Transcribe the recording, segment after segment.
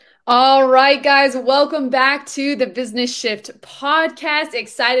All right, guys, welcome back to the Business Shift podcast.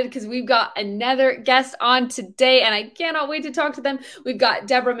 Excited because we've got another guest on today, and I cannot wait to talk to them. We've got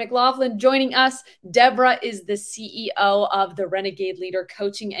Debora McLaughlin joining us. Debora is the CEO of the Renegade Leader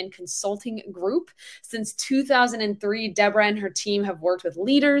Coaching and Consulting Group. Since 2003, Debora and her team have worked with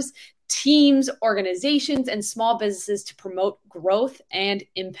leaders, teams, organizations, and small businesses to promote growth and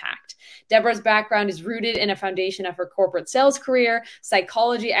impact. Debora's background is rooted in a foundation of her corporate sales career,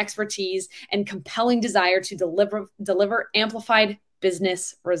 psychology expertise, and compelling desire to deliver amplified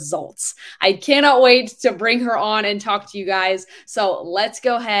business results. I cannot wait to bring her on and talk to you guys. So let's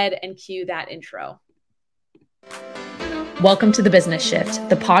go ahead and cue that intro. Welcome to The Business Shift,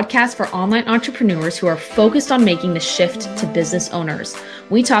 the podcast for online entrepreneurs who are focused on making the shift to business owners.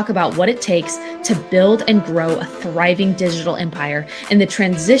 We talk about what it takes to build and grow a thriving digital empire and the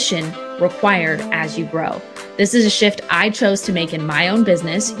transition required as you grow. This is a shift I chose to make in my own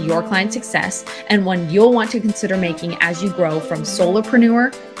business, Your Client Success, and one you'll want to consider making as you grow from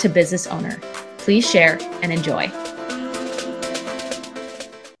solopreneur to business owner. Please share and enjoy.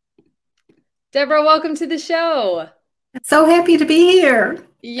 Debora, welcome to the show. So happy to be here.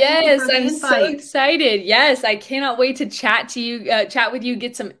 Yes, I'm so excited. Yes, I cannot wait to chat with you,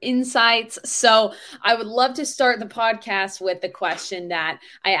 get some insights. So I would love to start the podcast with the question that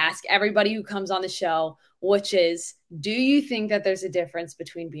I ask everybody who comes on the show, which is, do you think that there's a difference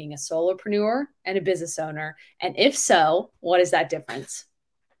between being a solopreneur and a business owner? And if so, what is that difference?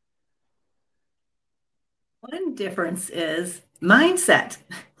 One difference is mindset.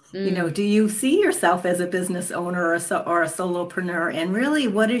 Do you see yourself as a business owner or a solopreneur? And really,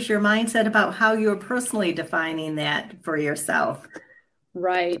 what is your mindset about how you're personally defining that for yourself?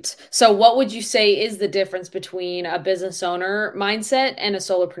 Right. So what would you say is the difference between a business owner mindset and a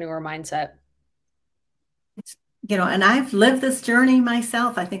solopreneur mindset? And I've lived this journey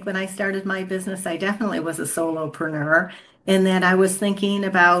myself. I think when I started my business, I definitely was a solopreneur. In that I was thinking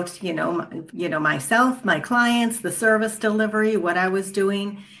about, myself, my clients, the service delivery, what I was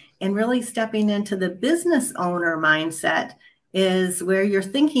doing. And really stepping into the business owner mindset is where you're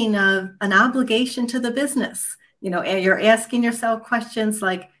thinking of an obligation to the business. And you're asking yourself questions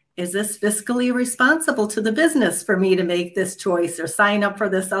like, is this fiscally responsible to the business for me to make this choice or sign up for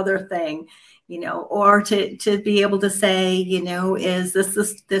this other thing? Or to be able to say, is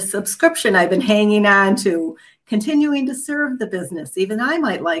this subscription I've been hanging on to continuing to serve the business? Even I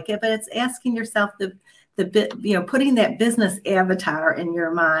might like it, but it's asking yourself putting that business avatar in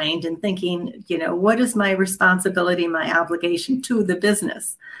your mind and thinking, what is my responsibility, my obligation to the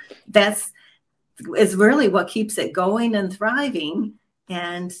business? Is really what keeps it going and thriving.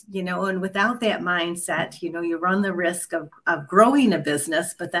 And, and without that mindset, you run the risk of growing a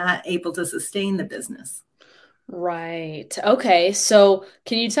business, but not able to sustain the business. Right. Okay. So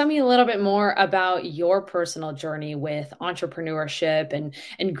can you tell me a little bit more about your personal journey with entrepreneurship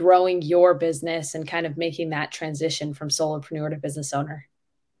and growing your business and kind of making that transition from solopreneur to business owner?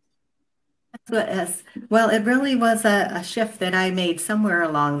 Yes. Well, it really was a shift that I made somewhere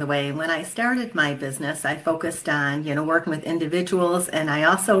along the way. When I started my business, I focused on, working with individuals, and I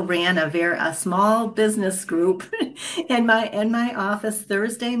also ran a small business group in my office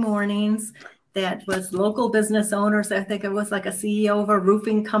Thursday mornings. That was local business owners. I think it was like a CEO of a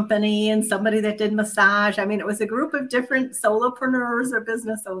roofing company and somebody that did massage. I mean, it was a group of different solopreneurs or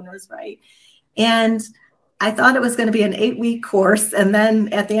business owners, right? And I thought it was going to be an 8-week course. And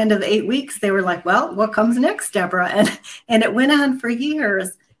then at the end of the 8 weeks, they were like, well, what comes next, Debora? And it went on for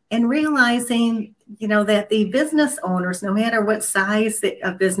years. And realizing, that the business owners, no matter what size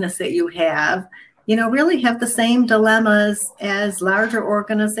of business that you have, really have the same dilemmas as larger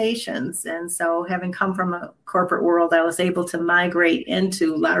organizations. And so having come from a corporate world, I was able to migrate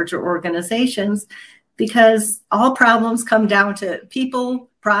into larger organizations because all problems come down to people,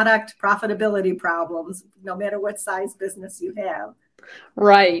 product, profitability problems, no matter what size business you have.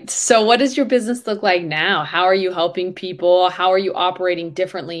 Right. So what does your business look like now? How are you helping people? How are you operating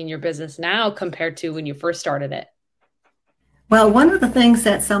differently in your business now compared to when you first started it? Well, one of the things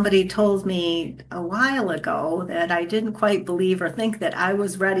that somebody told me a while ago that I didn't quite believe or think that I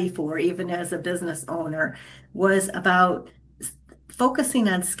was ready for, even as a business owner, was about focusing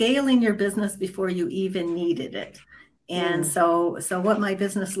on scaling your business before you even needed it. And so what my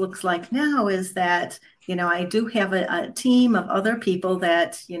business looks like now is that, I do have a team of other people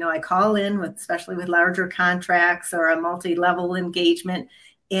that, I call in with, especially with larger contracts or a multi-level engagement,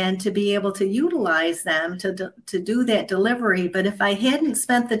 and to be able to utilize them to do that delivery. But if I hadn't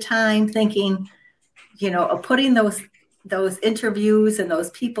spent the time thinking, of putting those those interviews and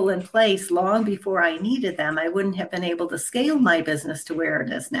those people in place long before I needed them, I wouldn't have been able to scale my business to where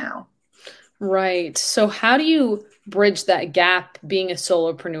it is now. Right. So how do you bridge that gap being a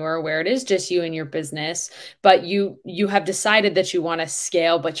solopreneur where it is just you and your business, but you have decided that you want to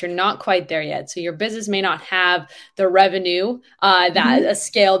scale, but you're not quite there yet. So your business may not have the revenue that Mhm. a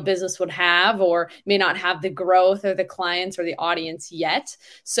scaled business would have, or may not have the growth or the clients or the audience yet.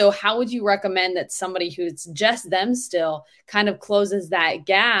 So how would you recommend that somebody who's just them still kind of closes that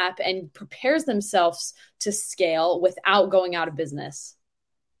gap and prepares themselves to scale without going out of business?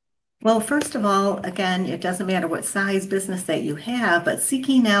 Well, first of all, again, it doesn't matter what size business that you have, but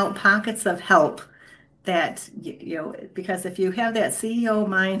seeking out pockets of help that, because if you have that CEO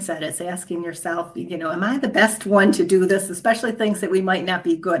mindset, it's asking yourself, am I the best one to do this, especially things that we might not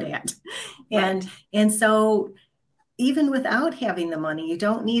be good at? And Right. and so even without having the money, you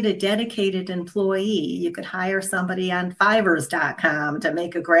don't need a dedicated employee. You could hire somebody on Fivers.com to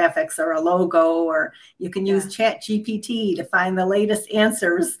make a graphics or a logo, or you can Yeah. use Chat GPT to find the latest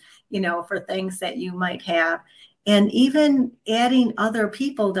answers, for things that you might have. And even adding other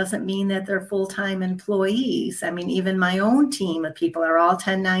people doesn't mean that they're full-time employees. I mean, even my own team of people are all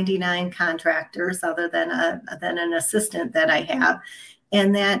 1099 contractors, other than an assistant that I have,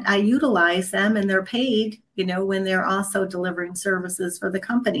 and that I utilize them and they're paid, when they're also delivering services for the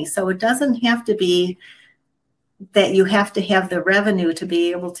company. So it doesn't have to be that you have to have the revenue to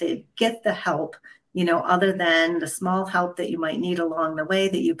be able to get the help, other than the small help that you might need along the way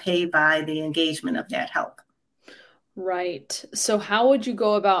that you pay by the engagement of that help. Right. So how would you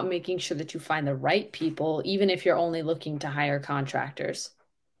go about making sure that you find the right people, even if you're only looking to hire contractors?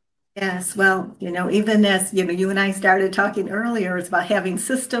 Yes, well, even as you and I started talking earlier, it's about having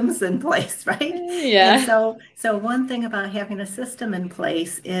systems in place, right? And Yeah. so one thing about having a system in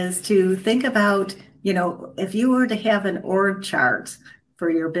place is to think about, if you were to have an org chart for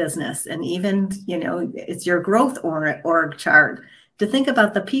your business, and even, it's your growth org chart, to think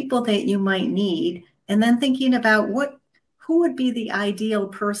about the people that you might need, and then thinking about who would be the ideal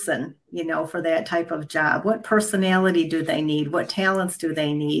person, for that type of job. What personality do they need? What talents do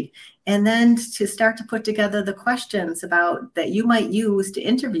they need? And then to start to put together the questions about that you might use to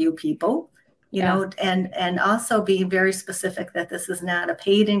interview people, Yeah. and also being very specific that this is not a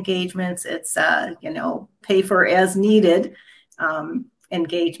paid engagement. It's pay for as needed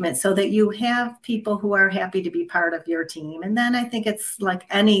engagement, so that you have people who are happy to be part of your team. And then I think it's like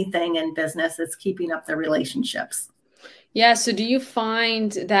anything in business, it's keeping up the relationships. Yeah. So do you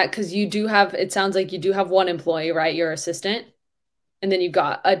find that because you do have, it sounds like you do have one employee, right? Your assistant, and then you've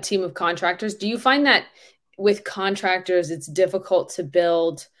got a team of contractors. Do you find that with contractors, it's difficult to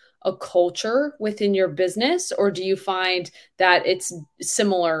build a culture within your business, or do you find that it's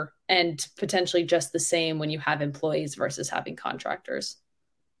similar and potentially just the same when you have employees versus having contractors?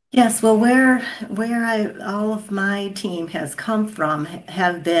 Yes, well, where I all of my team has come from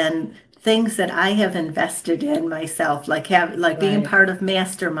have been things that I have invested in myself, like being Right. part of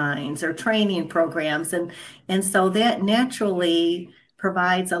masterminds or training programs, and so that naturally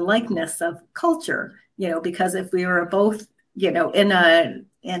provides a likeness of culture, because if we were both, in a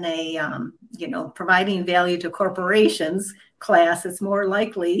providing value to corporations class, it's more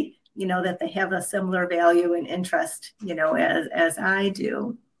likely, that they have a similar value and interest, as I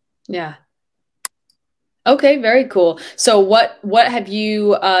do. Yeah. Okay, very cool. So what have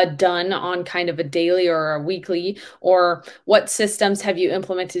you done on kind of a daily or a weekly, or what systems have you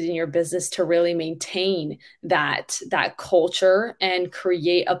implemented in your business to really maintain that culture and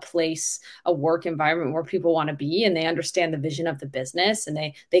create a place, a work environment where people want to be and they understand the vision of the business and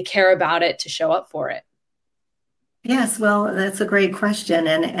they care about it to show up for it? Yes, well, that's a great question.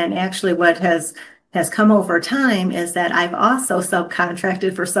 And actually what has come over time is that I've also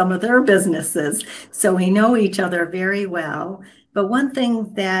subcontracted for some of their businesses. So we know each other very well. But one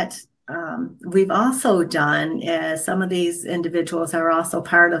thing that we've also done is some of these individuals are also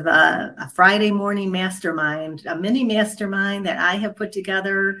part of a Friday morning mastermind, a mini mastermind that I have put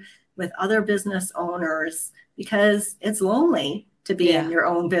together with other business owners, because it's lonely to be in Yeah. your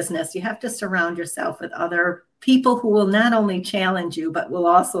own business. You have to surround yourself with other people who will not only challenge you, but will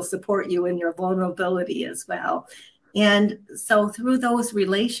also support you in your vulnerability as well. And so through those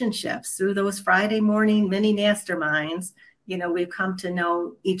relationships, through those Friday morning mini masterminds, we've come to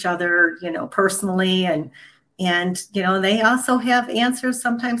know each other, personally, and they also have answers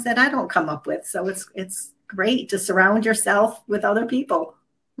sometimes that I don't come up with. So it's great to surround yourself with other people.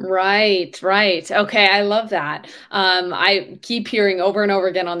 Right, right. Okay, I love that. I keep hearing over and over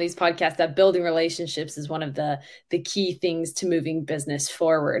again on these podcasts that building relationships is one of the key things to moving business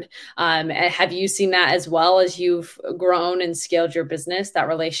forward. And have you seen that as well as you've grown and scaled your business, that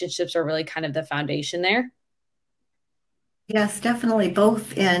relationships are really kind of the foundation there? Yes, definitely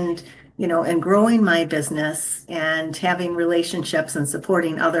both in growing my business and having relationships and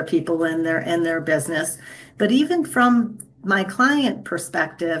supporting other people in their business. But even from my client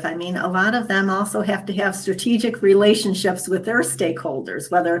perspective, I mean, a lot of them also have to have strategic relationships with their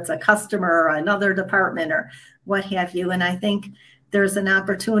stakeholders, whether it's a customer or another department or what have you. And I think there's an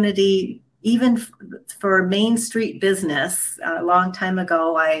opportunity even for Main Street business. A long time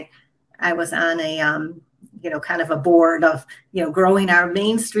ago, I was on a kind of a board of, growing our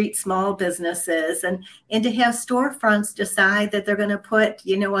Main Street small businesses and to have storefronts decide that they're going to put,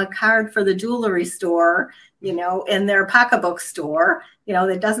 a card for the jewelry store, in their pocketbook store,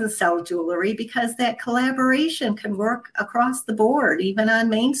 that doesn't sell jewelry because that collaboration can work across the board, even on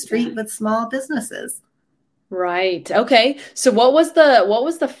Main Street with small businesses. Right. Okay. So what was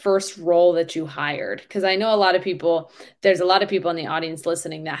the first role that you hired? Because I know a lot of people, there's a lot of people in the audience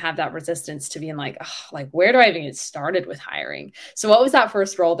listening that have that resistance to being like, oh, like where do I even get started with hiring? So what was that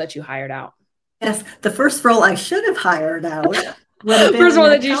first role that you hired out? Yes, the first role I should have hired out would have been First an role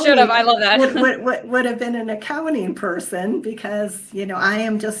that you should have. accounting, I love that. would have been an accounting person because, I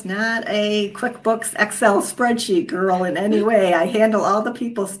am just not a QuickBooks Excel spreadsheet girl in any way. I handle all the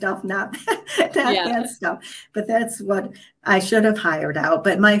people stuff, not, not Yeah. that stuff. But that's what I should have hired out.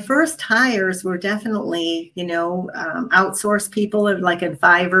 But my first hires were definitely, outsourced people like in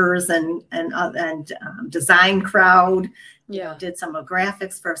Fivers and Design Crowd. Yeah. Did some of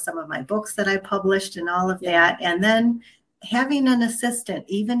graphics for some of my books that I published and all of Yeah. that. And then having an assistant,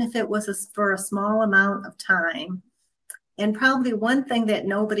 even if it was for a small amount of time. And probably one thing that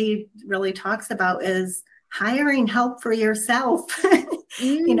nobody really talks about is hiring help for yourself.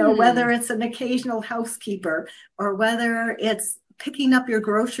 Whether Mm. it's an occasional housekeeper or whether it's picking up your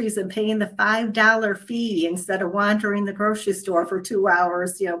groceries and paying the $5 fee instead of wandering the grocery store for 2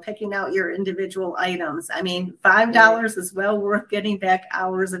 hours, picking out your individual items. I mean, Right. $5 is well worth getting back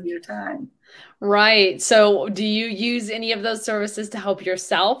hours of your time. Right. So do you use any of those services to help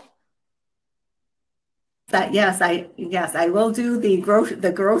yourself? That yes, I will do the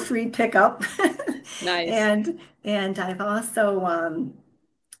grocery pickup, Nice. and I've also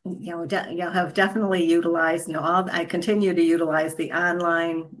have definitely utilized, I continue to utilize the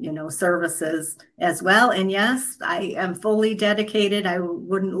online, services as well. And yes, I am fully dedicated. I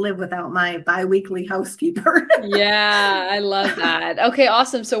wouldn't live without my biweekly housekeeper. Yeah, I love that. Okay,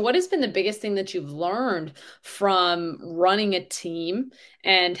 awesome. So what has been the biggest thing that you've learned from running a team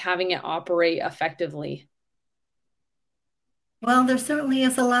and having it operate effectively? Well, there certainly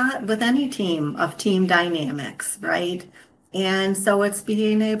is a lot with any team of team dynamics, right? And so it's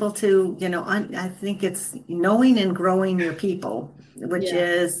being able to, I think it's knowing and growing your people, which Yeah.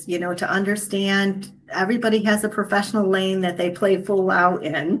 is, to understand everybody has a professional lane that they play full out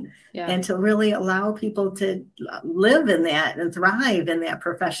in, Yeah. and to really allow people to live in that and thrive in that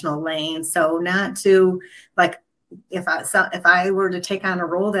professional lane. So not to like if I were to take on a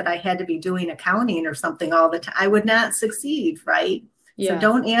role that I had to be doing accounting or something all the time, I would not succeed, right? So Yeah.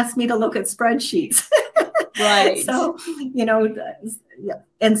 don't ask me to look at spreadsheets. Right. So, yeah.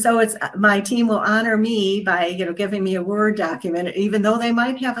 And so it's my team will honor me by, giving me a Word document, even though they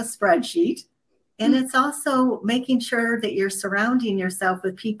might have a spreadsheet. And it's also making sure that you're surrounding yourself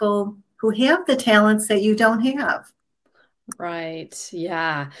with people who have the talents that you don't have. Right.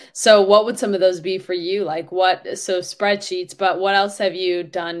 Yeah. So what would some of those be for you? Like so spreadsheets, but what else have you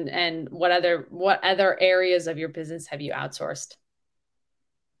done and what other areas of your business have you outsourced?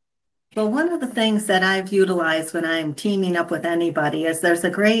 Well, one of the things that I've utilized when I'm teaming up with anybody is there's a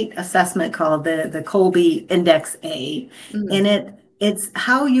great assessment called the Colby Index A, Mhm. and it's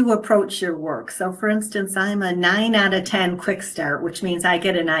how you approach your work. So, for instance, I'm a 9 out of 10 quick start, which means I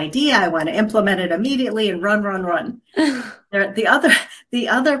get an idea, I want to implement it immediately and run, run, run. The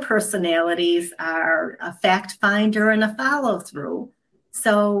other personalities are a fact finder and a follow through.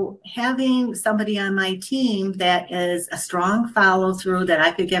 So having somebody on my team that is a strong follow through that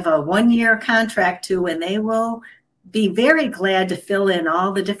I could give a 1 year contract to, and they will be very glad to fill in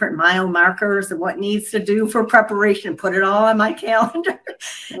all the different mile markers and what needs to do for preparation, put it all on my calendar.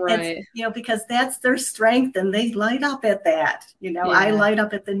 It's, Right. because that's their strength and they light up at that. I Yeah. light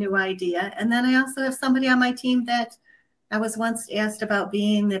up at the new idea. And then I also have somebody on my team that I was once asked about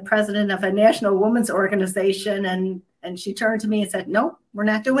being the president of a national women's organization, and she turned to me and said, "Nope, we're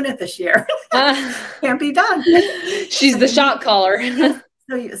not doing it this year. Can't be done." She's So the shot caller.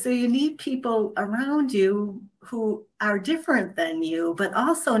 So you need people around you who are different than you, but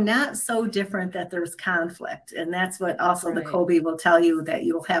also not so different that there's conflict. And that's what also the Right. Kobe will tell you, that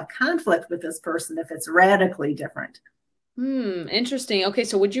you'll have conflict with this person if it's radically different. Interesting. Okay,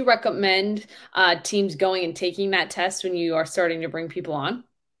 so would you recommend teams going and taking that test when you are starting to bring people on?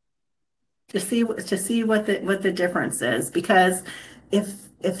 To see what the difference is, because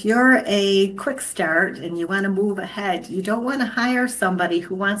if you're a quick start and you want to move ahead, you don't want to hire somebody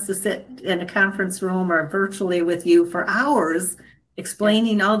who wants to sit in a conference room or virtually with you for hours Yeah.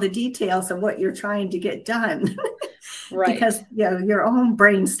 explaining all the details of what you're trying to get done. Right. Because your own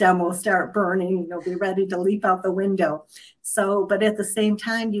brainstem will start burning, you'll be ready to leap out the window. So, but at the same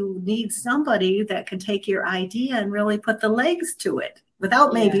time, you need somebody that can take your idea and really put the legs to it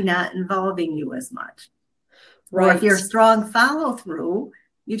without maybe Yeah. not involving you as much. Or if Right. you're strong follow through,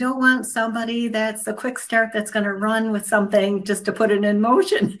 you don't want somebody that's a quick start that's going to run with something just to put it in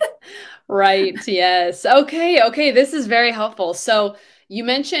motion. Right. Yes. Okay. Okay. This is very helpful. So you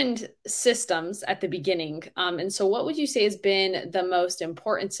mentioned systems at the beginning. And so what would you say has been the most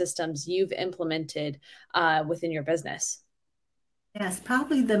important systems you've implemented within your business? Yes,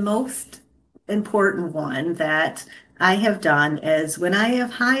 probably the most important one that I have done is when I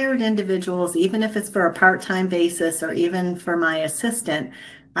have hired individuals, even if it's for a part-time basis or even for my assistant,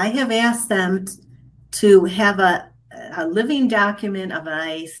 I have asked them to have a living document of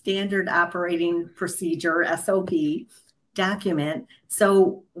a standard operating procedure, SOP document.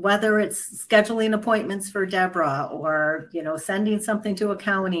 So whether it's scheduling appointments for Deborah, or sending something to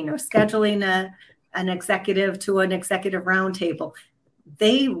accounting, or scheduling an executive to an executive roundtable,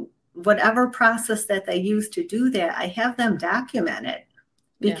 they whatever process that they use to do that, I have them document it,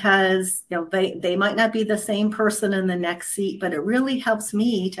 Yeah. because they might not be the same person in the next seat, but it really helps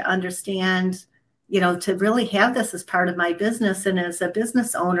me to understand, to really have this as part of my business. And as a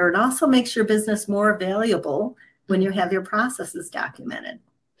business owner, it also makes your business more valuable when you Mhm. have your processes documented.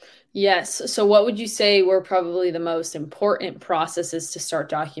 Yes. So what would you say were probably the most important processes to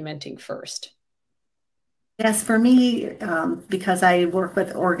start documenting first? Yes, for me, because I work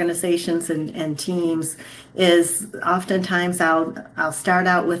with organizations and teams, is oftentimes I'll start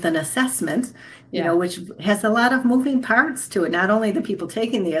out with an assessment, Yeah. which has a lot of moving parts to it. Not only the people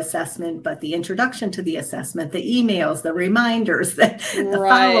taking the assessment, but the introduction to the assessment, the emails, the reminders, the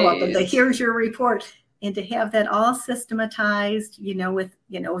follow-up, and the Right. here's your report. And to have that all systematized, with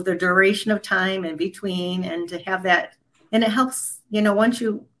the duration of time in between, and to have that, and it helps, once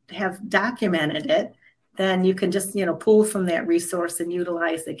you have documented it, then you can just pull from that resource and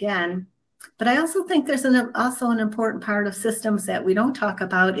utilize again. But I also think there's also an important part of systems that we don't talk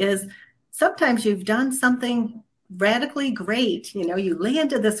about is sometimes you've done something radically great. You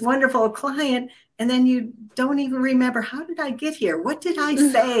landed this wonderful client, and then you don't even remember, how did I get here? What did I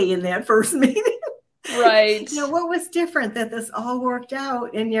say in that first meeting? Right. What was different that this all worked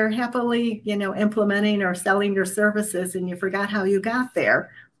out, and you're happily implementing or selling your services, and you forgot how you got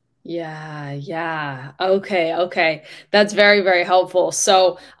there. Yeah, yeah. Okay, okay. That's very, very helpful.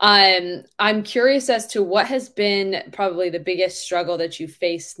 So, I'm curious as to what has been probably the biggest struggle that you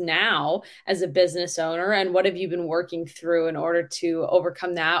face now as a business owner, and what have you been working through in order to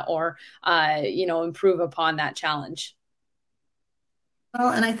overcome that or, improve upon that challenge? Well,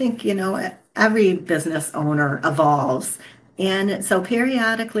 and I think, every business owner evolves. And so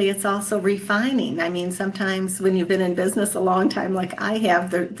periodically it's also refining. I mean, sometimes when you've been in business a long time, like I have,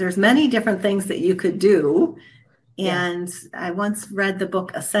 there's many different things that you could do. Yeah, And I once read the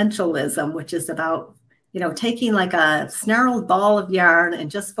book Essentialism, which is about, taking like a snarled ball of yarn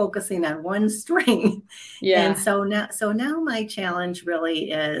and just focusing on one string. And yeah, so now my challenge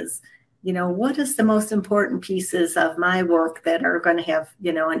really is, what is the most important pieces of my work that are going to have,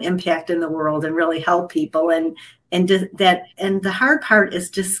 an impact in the world and really help people. And the hard part is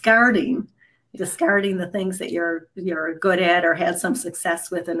yeah. discarding the things that you're good at or had some success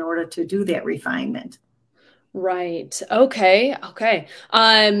with in order to do that refinement. Right. Okay. Okay.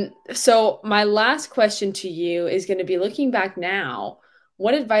 So my last question to you is going to be looking back now,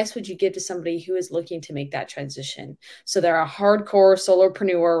 what advice would you give to somebody who is looking to make that transition? So they're a hardcore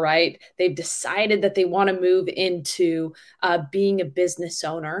solopreneur, right? They've decided that they want to move into being a business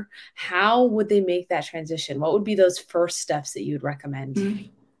owner. How would they make that transition? What would be those first steps that you would recommend?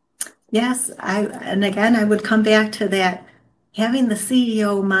 Yes, and again, I would come back to that, having the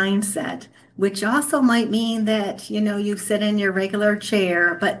CEO mindset, which also might mean that, you sit in your regular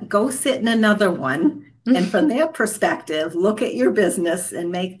chair, but go sit in another one. And from that perspective, look at your business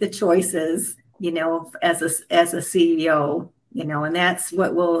and make the choices, as a CEO, and that's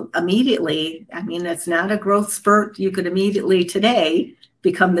what will immediately, I mean, it's not a growth spurt you could immediately today,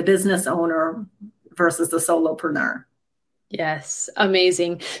 become the business owner versus the solopreneur. Yes,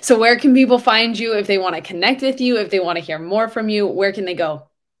 amazing. So where can people find you if they want to connect with you, if they want to hear more from you? Where can they go?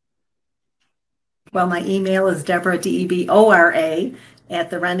 Well, my email is Debora, Debora,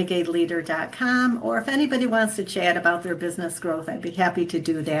 at therenegadeleader.com. Or if anybody wants to chat about their business growth, I'd be happy to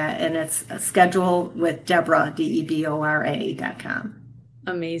do that. And it's a schedule with Debora, Debora.com.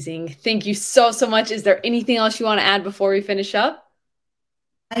 Amazing. Thank you so much. Is there anything else you want to add before we finish up?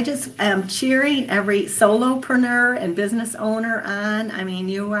 I just am cheering every solopreneur and business owner on. I mean,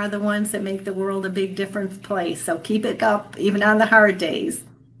 you are the ones that make the world a big different place. So keep it up, even on the hard days.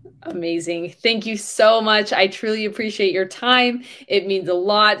 Amazing. Thank you so much. I truly appreciate your time. It means a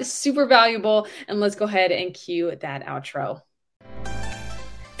lot, super valuable. And let's go ahead and cue that outro.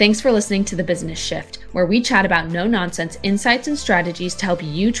 Thanks for listening to The Business Shift, where we chat about no-nonsense insights and strategies to help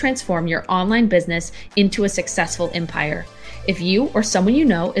you transform your online business into a successful empire. If you or someone you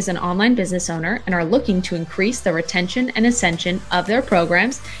know is an online business owner and are looking to increase the retention and ascension of their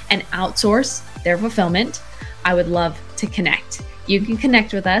programs and outsource their fulfillment, I would love to connect. You can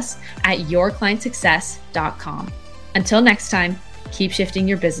connect with us at yourclientsuccess.com. Until next time, keep shifting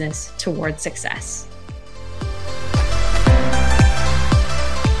your business towards success.